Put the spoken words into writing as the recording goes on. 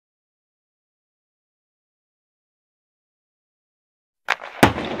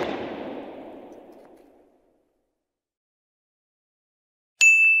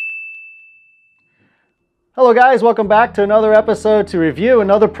Hello guys, welcome back to another episode to review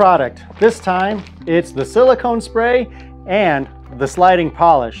another product. This time it's the silicone spray and the sliding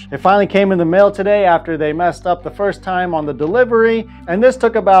polish. It finally came in the mail today after they messed up the first time on the delivery, and this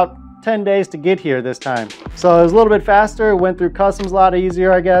took about 10 days to get here this time. So it was a little bit faster, went through customs a lot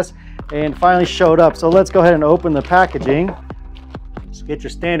easier I guess, and finally showed up. So let's go ahead and open the packaging. Just get your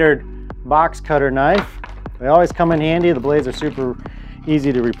standard box cutter knife. They always come in handy. The blades are super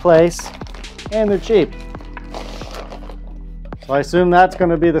easy to replace and they're cheap. So I assume that's going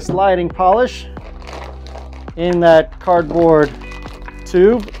to be the sliding polish in that cardboard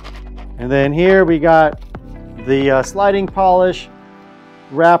tube. And then here we got the sliding polish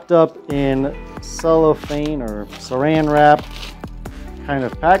wrapped up in cellophane or saran wrap kind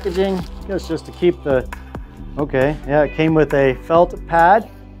of packaging. I guess just to keep the, okay, yeah, it came with a felt pad.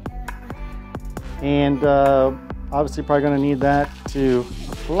 And obviously probably going to need that to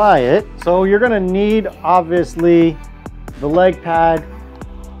apply it. So you're going to need obviously the leg pad,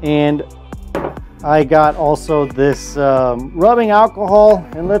 and I got also this rubbing alcohol,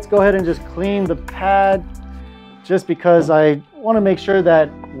 and let's go ahead and just clean the pad just because I want to make sure that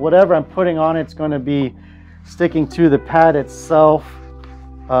whatever I'm putting on it's going to be sticking to the pad itself,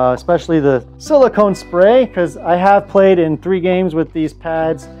 especially the silicone spray, because I have played in 3 games with these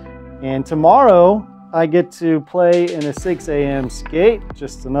pads, and tomorrow I get to play in a 6 a.m. skate,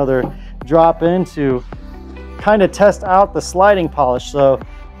 just another drop in to kind of test out the sliding polish. So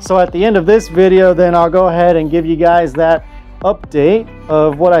at the end of this video, then I'll go ahead and give you guys that update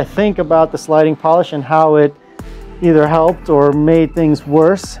of what I think about the sliding polish and how it either helped or made things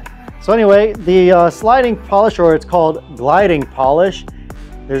worse. So anyway, the sliding polish, or it's called gliding polish,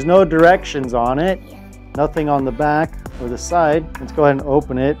 there's no directions on it, nothing on the back or the side. Let's go ahead and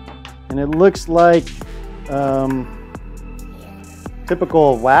open it, and it looks like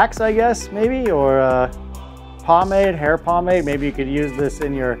typical wax, I guess, maybe, or pomade, hair pomade. Maybe you could use this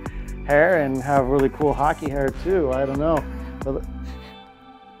in your hair and have really cool hockey hair too. I don't know. But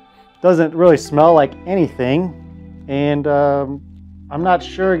doesn't really smell like anything, and I'm not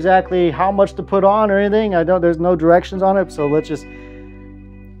sure exactly how much to put on or anything. There's no directions on it, so let's just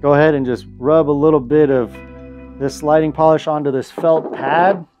go ahead and just rub a little bit of this sliding polish onto this felt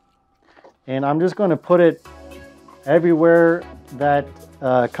pad, and I'm just going to put it everywhere that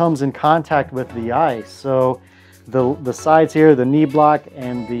comes in contact with the ice. So the sides here, the knee block,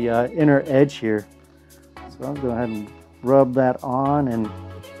 and the inner edge here. So I'm going to go ahead and rub that on, and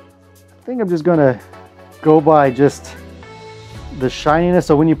I think I'm just going to go by just the shininess.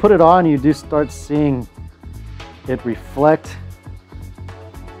 So when you put it on, you do start seeing it reflect.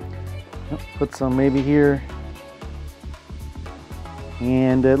 Put some maybe here,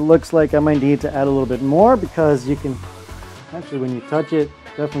 and it looks like I might need to add a little bit more, because you can actually, when you touch it,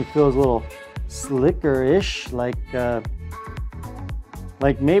 definitely feels a little slicker-ish, like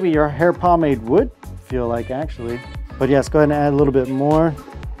maybe your hair pomade would feel like, actually. But yes, go ahead and add a little bit more.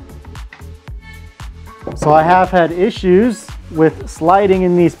 So I have had issues with sliding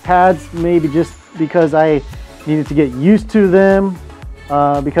in these pads, maybe just because I needed to get used to them,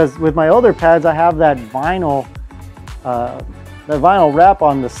 because with my other pads I have that vinyl wrap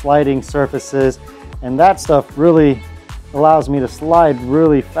on the sliding surfaces, and that stuff really allows me to slide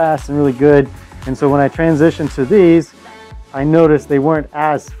really fast and really good. And so when I transitioned to these, I noticed they weren't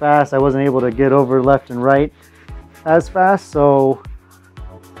as fast. I wasn't able to get over left and right as fast. So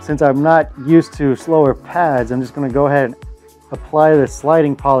since I'm not used to slower pads, I'm just going to go ahead and apply the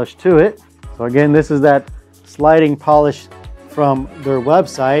sliding polish to it. So again, this is that sliding polish from their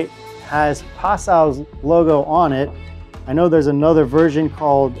website. It has Passau's logo on it. I know there's another version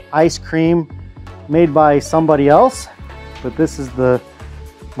called Ice Cream made by somebody else, but this is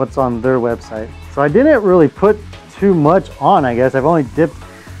what's on their website. So I didn't really put too much on, I guess. I've only dipped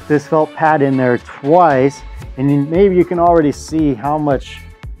this felt pad in there twice, and maybe you can already see how much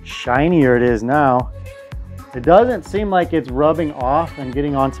shinier it is now. It doesn't seem like it's rubbing off and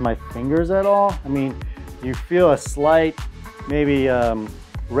getting onto my fingers at all. I mean, you feel a slight maybe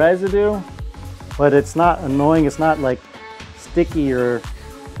residue, but it's not annoying. It's not like sticky or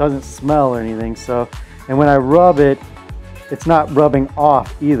doesn't smell or anything. So, and when I rub it, it's not rubbing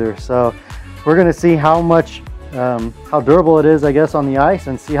off either. So we're going to see how much, how durable it is, I guess, on the ice,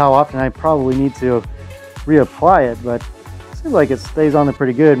 and see how often I probably need to reapply it. But it seems like it stays on there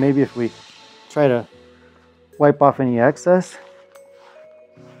pretty good. Maybe if we try to wipe off any excess.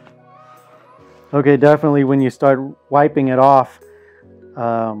 Okay, definitely when you start wiping it off,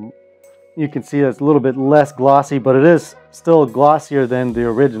 you can see it's a little bit less glossy, but it is still glossier than the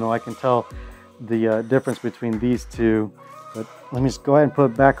original. I can tell the difference between these two. But let me just go ahead and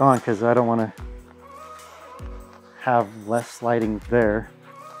put it back on, because I don't want to have less sliding there.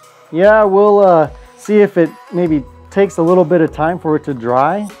 Yeah, we'll see if it maybe takes a little bit of time for it to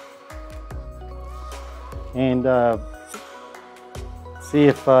dry, and see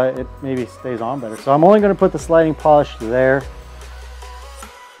if it maybe stays on better. So I'm only going to put the sliding polish there.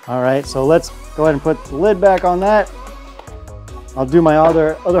 All right, so let's go ahead and put the lid back on that. I'll do my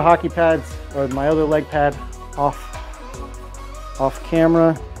other hockey pads, or my other leg pad off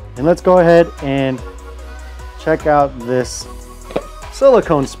camera, and let's go ahead and check out this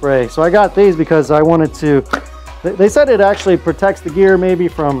silicone spray. So I got these because I wanted to, they said it actually protects the gear maybe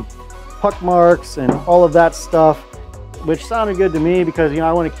from puck marks and all of that stuff, which sounded good to me because, you know,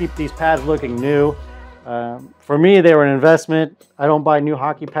 I want to keep these pads looking new. For me, they were an investment. I don't buy new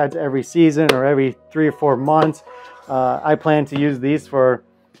hockey pads every season or every 3 or 4 months. I plan to use these for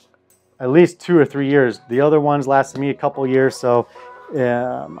at least 2 or 3 years. The other ones lasted me a couple years, so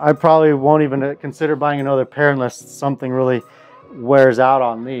I probably won't even consider buying another pair unless something really wears out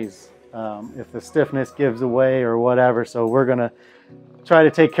on these, if the stiffness gives away or whatever. So we're gonna try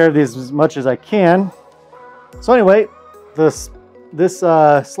to take care of these as much as I can. So anyway, this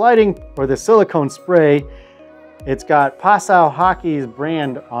sliding, or the silicone spray, it's got Passau Hockey's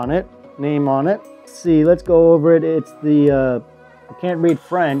brand on it, name on it. Let's see, let's go over it. It's the I can't read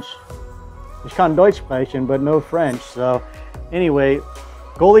French. Ich kann Deutsch sprechen, but no French. So anyway,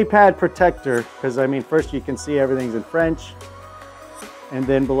 goalie pad protector, because I mean, first you can see everything's in French, and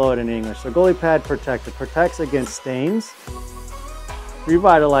then below it in English. So goalie pad protector protects against stains,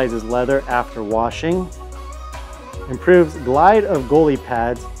 revitalizes leather after washing, improves glide of goalie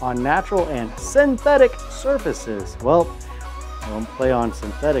pads on natural and synthetic surfaces. Well, I don't play on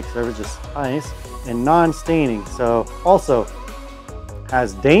synthetic surfaces, just ice, and non-staining. So also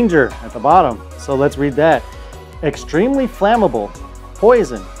has danger at the bottom. So let's read that. Extremely flammable,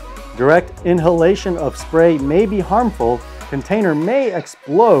 poison, direct inhalation of spray may be harmful, container may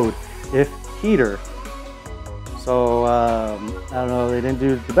explode if heater. So I don't know, they didn't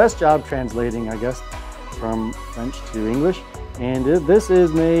do the best job translating, I guess, from French to English. And this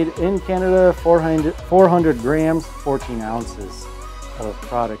is made in Canada, 400 grams, 14 ounces of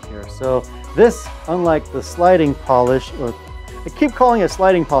product here. So this, unlike the sliding polish, or I keep calling it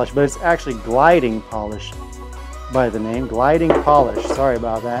sliding polish, but it's actually gliding polish by the name, gliding polish, sorry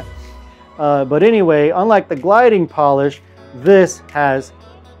about that. But anyway, unlike the gliding polish, this has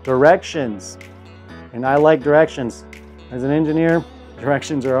directions, and I like directions. As an engineer,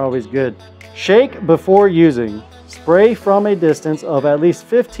 directions are always good. Shake before using. Spray from a distance of at least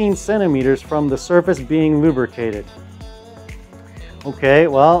 15 centimeters from the surface being lubricated. Okay,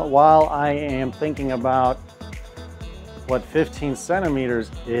 well, while I am thinking about what 15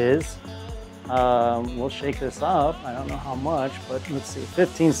 centimeters is, we'll shake this up. I don't know how much, but let's see,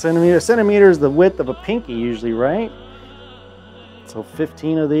 15 centimeters. Centimeters, the width of a pinky usually, right? So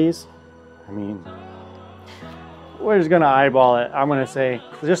 15 of these. I mean, we're just gonna eyeball it. I'm gonna say,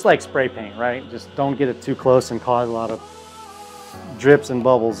 just like spray paint, right? Just don't get it too close and cause a lot of drips and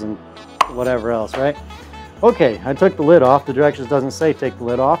bubbles and whatever else, right? Okay, I took the lid off. The directions doesn't say take the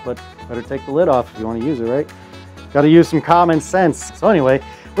lid off, but better take the lid off if you want to use it, right? Got to use some common sense. So anyway,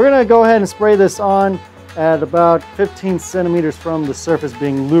 we're gonna go ahead and spray this on at about 15 centimeters from the surface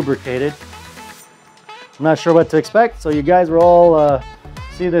being lubricated. I'm not sure what to expect, so you guys will all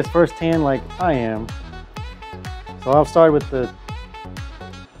see this firsthand like I am. So I'll start with the,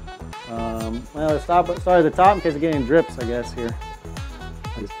 well, let's start at the top in case of getting drips, I guess, here.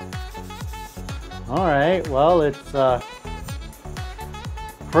 All right, well, it's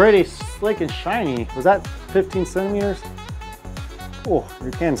pretty slick and shiny. Was that 15 centimeters? Oh,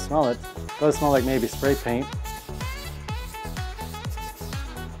 you can smell it. It does smell like maybe spray paint.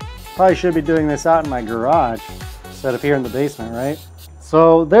 Probably should be doing this out in my garage instead of here in the basement, right?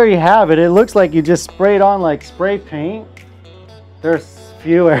 So there you have it. It looks like you just sprayed on like spray paint. There's a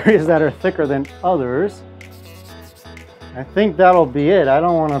few areas that are thicker than others. I think that'll be it. I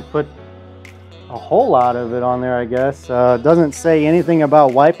don't want to put a whole lot of it on there, I guess. It doesn't say anything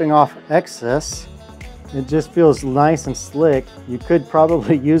about wiping off excess. It just feels nice and slick. You could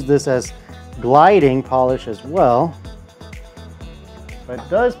probably use this as gliding polish as well. But it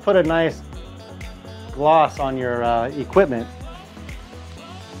does put a nice gloss on your equipment.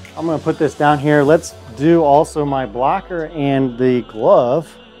 I'm gonna put this down here. Let's do also my blocker and the glove.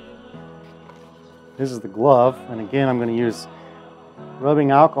 This is the glove, and again, I'm gonna use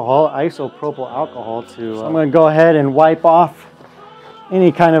rubbing alcohol, isopropyl alcohol to, so I'm gonna go ahead and wipe off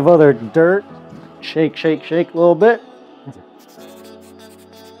any kind of other dirt. Shake, shake, shake a little bit.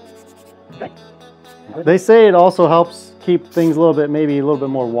 They say it also helps keep things a little bit, maybe a little bit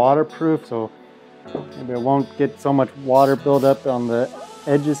more waterproof, so Maybe I won't get so much water buildup on the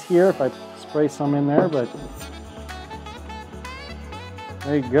edges here if I spray some in there, but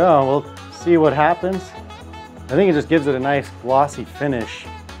there you go. We'll see what happens. I think it just gives it a nice glossy finish.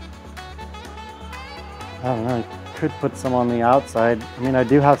 I don't know, I could put some on the outside. I mean, I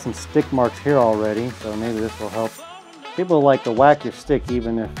do have some stick marks here already, so maybe this will help. People like to whack your stick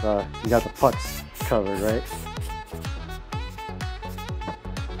even if you got the pucks covered, right?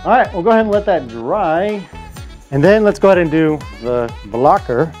 All right, we'll go ahead and let that dry. And then let's go ahead and do the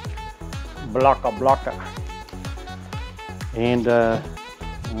blocker. Blocker. And,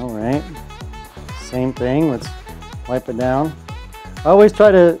 all right, same thing, let's wipe it down. I always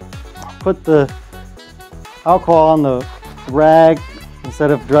try to put the alcohol on the rag instead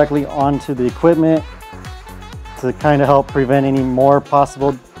of directly onto the equipment to kind of help prevent any more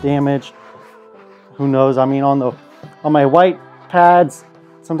possible damage. Who knows? I mean, on my white pads,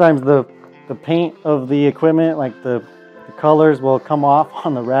 sometimes the paint of the equipment, like the colors, will come off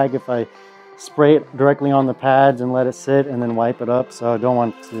on the rag if I spray it directly on the pads and let it sit and then wipe it up. So I don't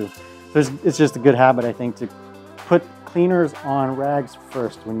want to. It's just a good habit, I think, to put cleaners on rags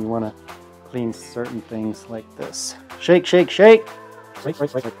first when you want to clean certain things like this. Shake, shake, shake.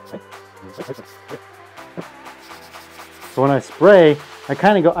 So when I spray, I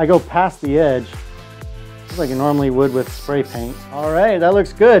go past the edge, just like I normally would with spray paint. All right, that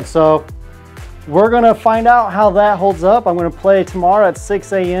looks good. So we're gonna find out how that holds up. I'm gonna play tomorrow at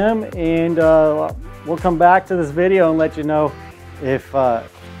 6 a.m. and we'll come back to this video and let you know if I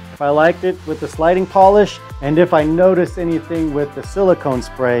liked it with the sliding polish and if I noticed anything with the silicone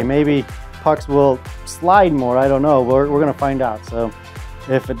spray. Maybe pucks will slide more, I don't know. We're gonna find out. So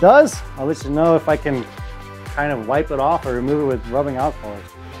if it does, I'll let you know if I can kind of wipe it off or remove it with rubbing alcohol.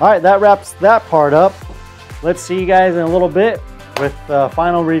 All right, that wraps that part up. Let's see you guys in a little bit with the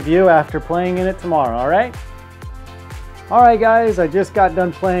final review after playing in it tomorrow, all right? All right, guys, I just got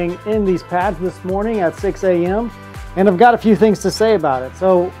done playing in these pads this morning at 6 a.m. and I've got a few things to say about it.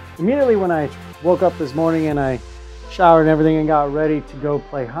 So immediately when I woke up this morning and I showered and everything and got ready to go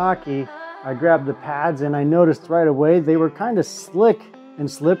play hockey, I grabbed the pads and I noticed right away they were kind of slick and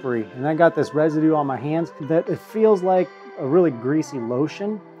slippery, and I got this residue on my hands that it feels like a really greasy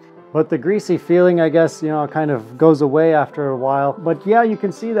lotion. But the greasy feeling, I guess, you know, kind of goes away after a while. But yeah, you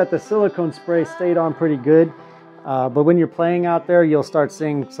can see that the silicone spray stayed on pretty good. But when you're playing out there, you'll start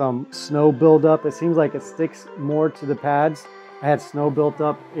seeing some snow buildup. It seems like it sticks more to the pads. I had snow built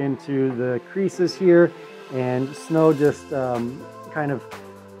up into the creases here, and snow just kind of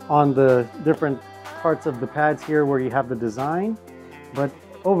on the different parts of the pads here where you have the design. But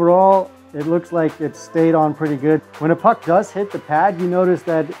overall, it looks like it stayed on pretty good. When a puck does hit the pad, you notice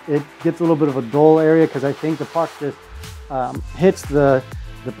that it gets a little bit of a dull area because I think the puck just hits the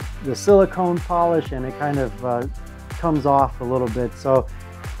silicone polish and it kind of comes off a little bit. So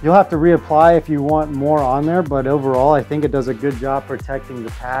you'll have to reapply if you want more on there, but overall, I think it does a good job protecting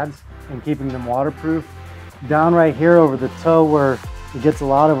the pads and keeping them waterproof. Down right here over the toe where it gets a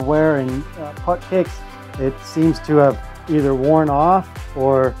lot of wear and puck kicks, it seems to have either worn off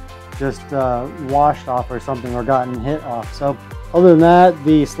or just washed off or something, or gotten hit off. So other than that,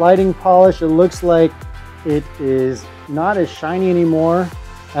 the sliding polish, it looks like it is not as shiny anymore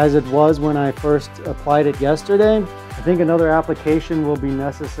as it was when I first applied it yesterday. I think another application will be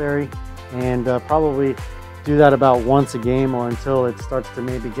necessary, and probably do that about once a game or until it starts to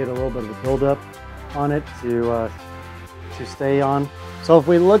maybe get a little bit of a buildup on it to stay on. So if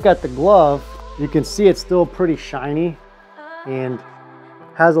we look at the glove, you can see it's still pretty shiny and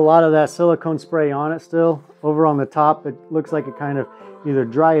has a lot of that silicone spray on it still. Over on the top, it looks like it kind of either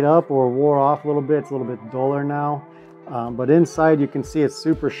dried up or wore off a little bit. It's a little bit duller now. But inside you can see it's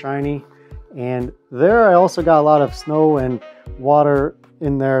super shiny. And there I also got a lot of snow and water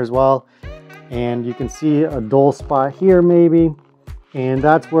in there as well. And you can see a dull spot here maybe. And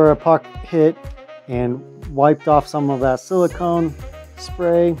that's where a puck hit and wiped off some of that silicone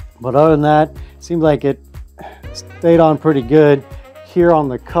spray. But other than that, it seems like it stayed on pretty good. Here on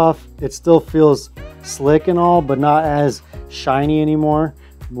the cuff, it still feels slick and all, but not as shiny anymore,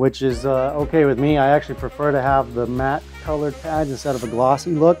 which is okay with me. I actually prefer to have the matte colored pads instead of a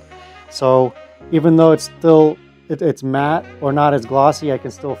glossy look. So even though it's still it's matte or not as glossy, I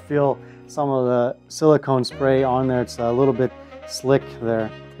can still feel some of the silicone spray on there. It's a little bit slick there.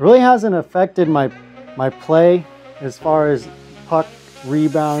 It really hasn't affected my play as far as puck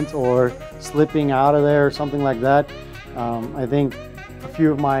rebounds or slipping out of there or something like that. I think a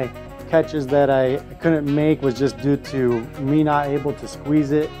few of my catches that I couldn't make was just due to me not able to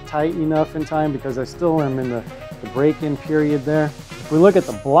squeeze it tight enough in time, because I still am in the the break-in period there. If we look at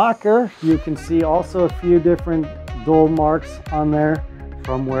the blocker, you can see also a few different dull marks on there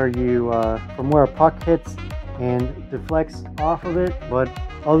from where a puck hits and deflects off of it. But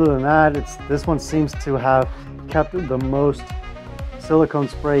other than that, this one seems to have kept the most silicone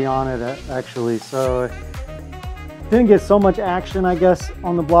spray on it actually. So didn't get so much action, I guess,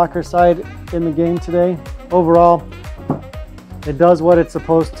 on the blocker side in the game today. Overall, it does what it's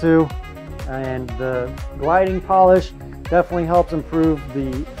supposed to, and the gliding polish definitely helps improve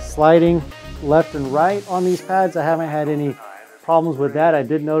the sliding left and right on these pads. I haven't had any problems with that. I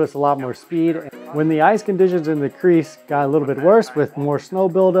did notice a lot more speed. When the ice conditions in the crease got a little bit worse with more snow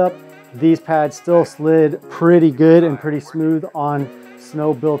buildup, these pads still slid pretty good and pretty smooth on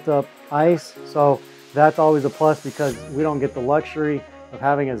snow built up ice. So that's always a plus, because we don't get the luxury of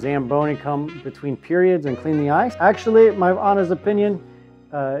having a Zamboni come between periods and clean the ice. Actually, my honest opinion,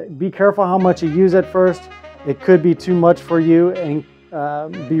 be careful how much you use at first. It could be too much for you and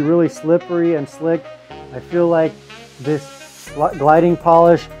be really slippery and slick. I feel like this gliding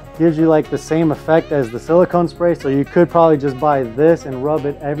polish gives you like the same effect as the silicone spray, so you could probably just buy this and rub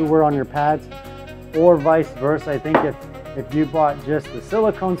it everywhere on your pads, or vice versa. I think if you bought just the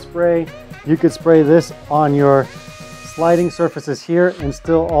silicone spray, you could spray this on your sliding surfaces here and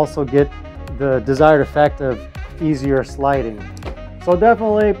still also get the desired effect of easier sliding. So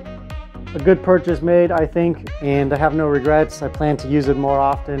definitely a good purchase made, I think, and I have no regrets. I plan to use it more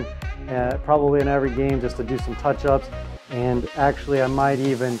often, probably in every game, just to do some touch-ups. And actually I might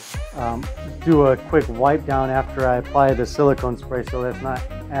even do a quick wipe down after I apply the silicone spray, so that's not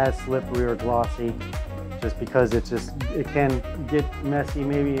as slippery or glossy, just because it can get messy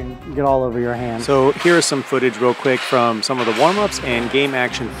maybe and get all over your hands. So here is some footage real quick from some of the warm-ups and game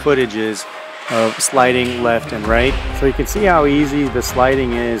action footages of sliding left and right. So you can see how easy the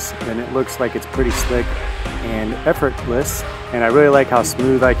sliding is, and it looks like it's pretty slick and effortless. And I really like how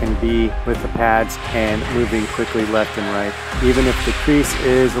smooth I can be with the pads and moving quickly left and right. Even if the crease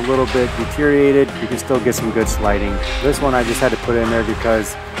is a little bit deteriorated, you can still get some good sliding. This one I just had to put in there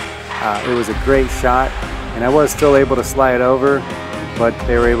because it was a great shot, and I was still able to slide over, but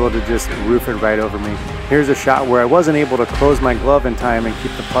they were able to just roof it right over me. Here's a shot where I wasn't able to close my glove in time and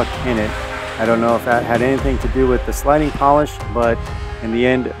keep the puck in it. I don't know if that had anything to do with the sliding polish, but in the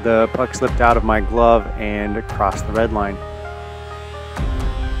end, the puck slipped out of my glove and crossed the red line.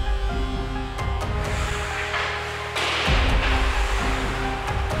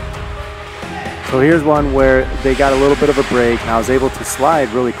 So here's one where they got a little bit of a break, and I was able to slide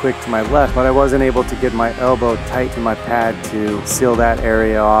really quick to my left, but I wasn't able to get my elbow tight to my pad to seal that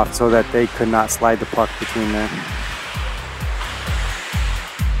area off so that they could not slide the puck between there.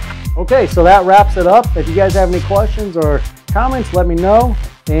 Okay, so that wraps it up. If you guys have any questions or comments, let me know.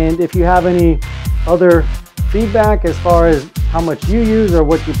 And if you have any other feedback as far as how much you use or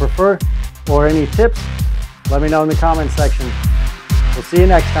what you prefer, or any tips, let me know in the comment section. We'll see you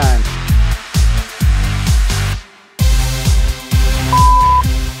next time.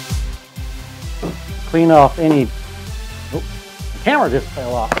 Clean off any, oh, the camera just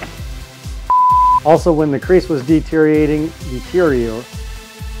fell off. Also, when the crease was deteriorating,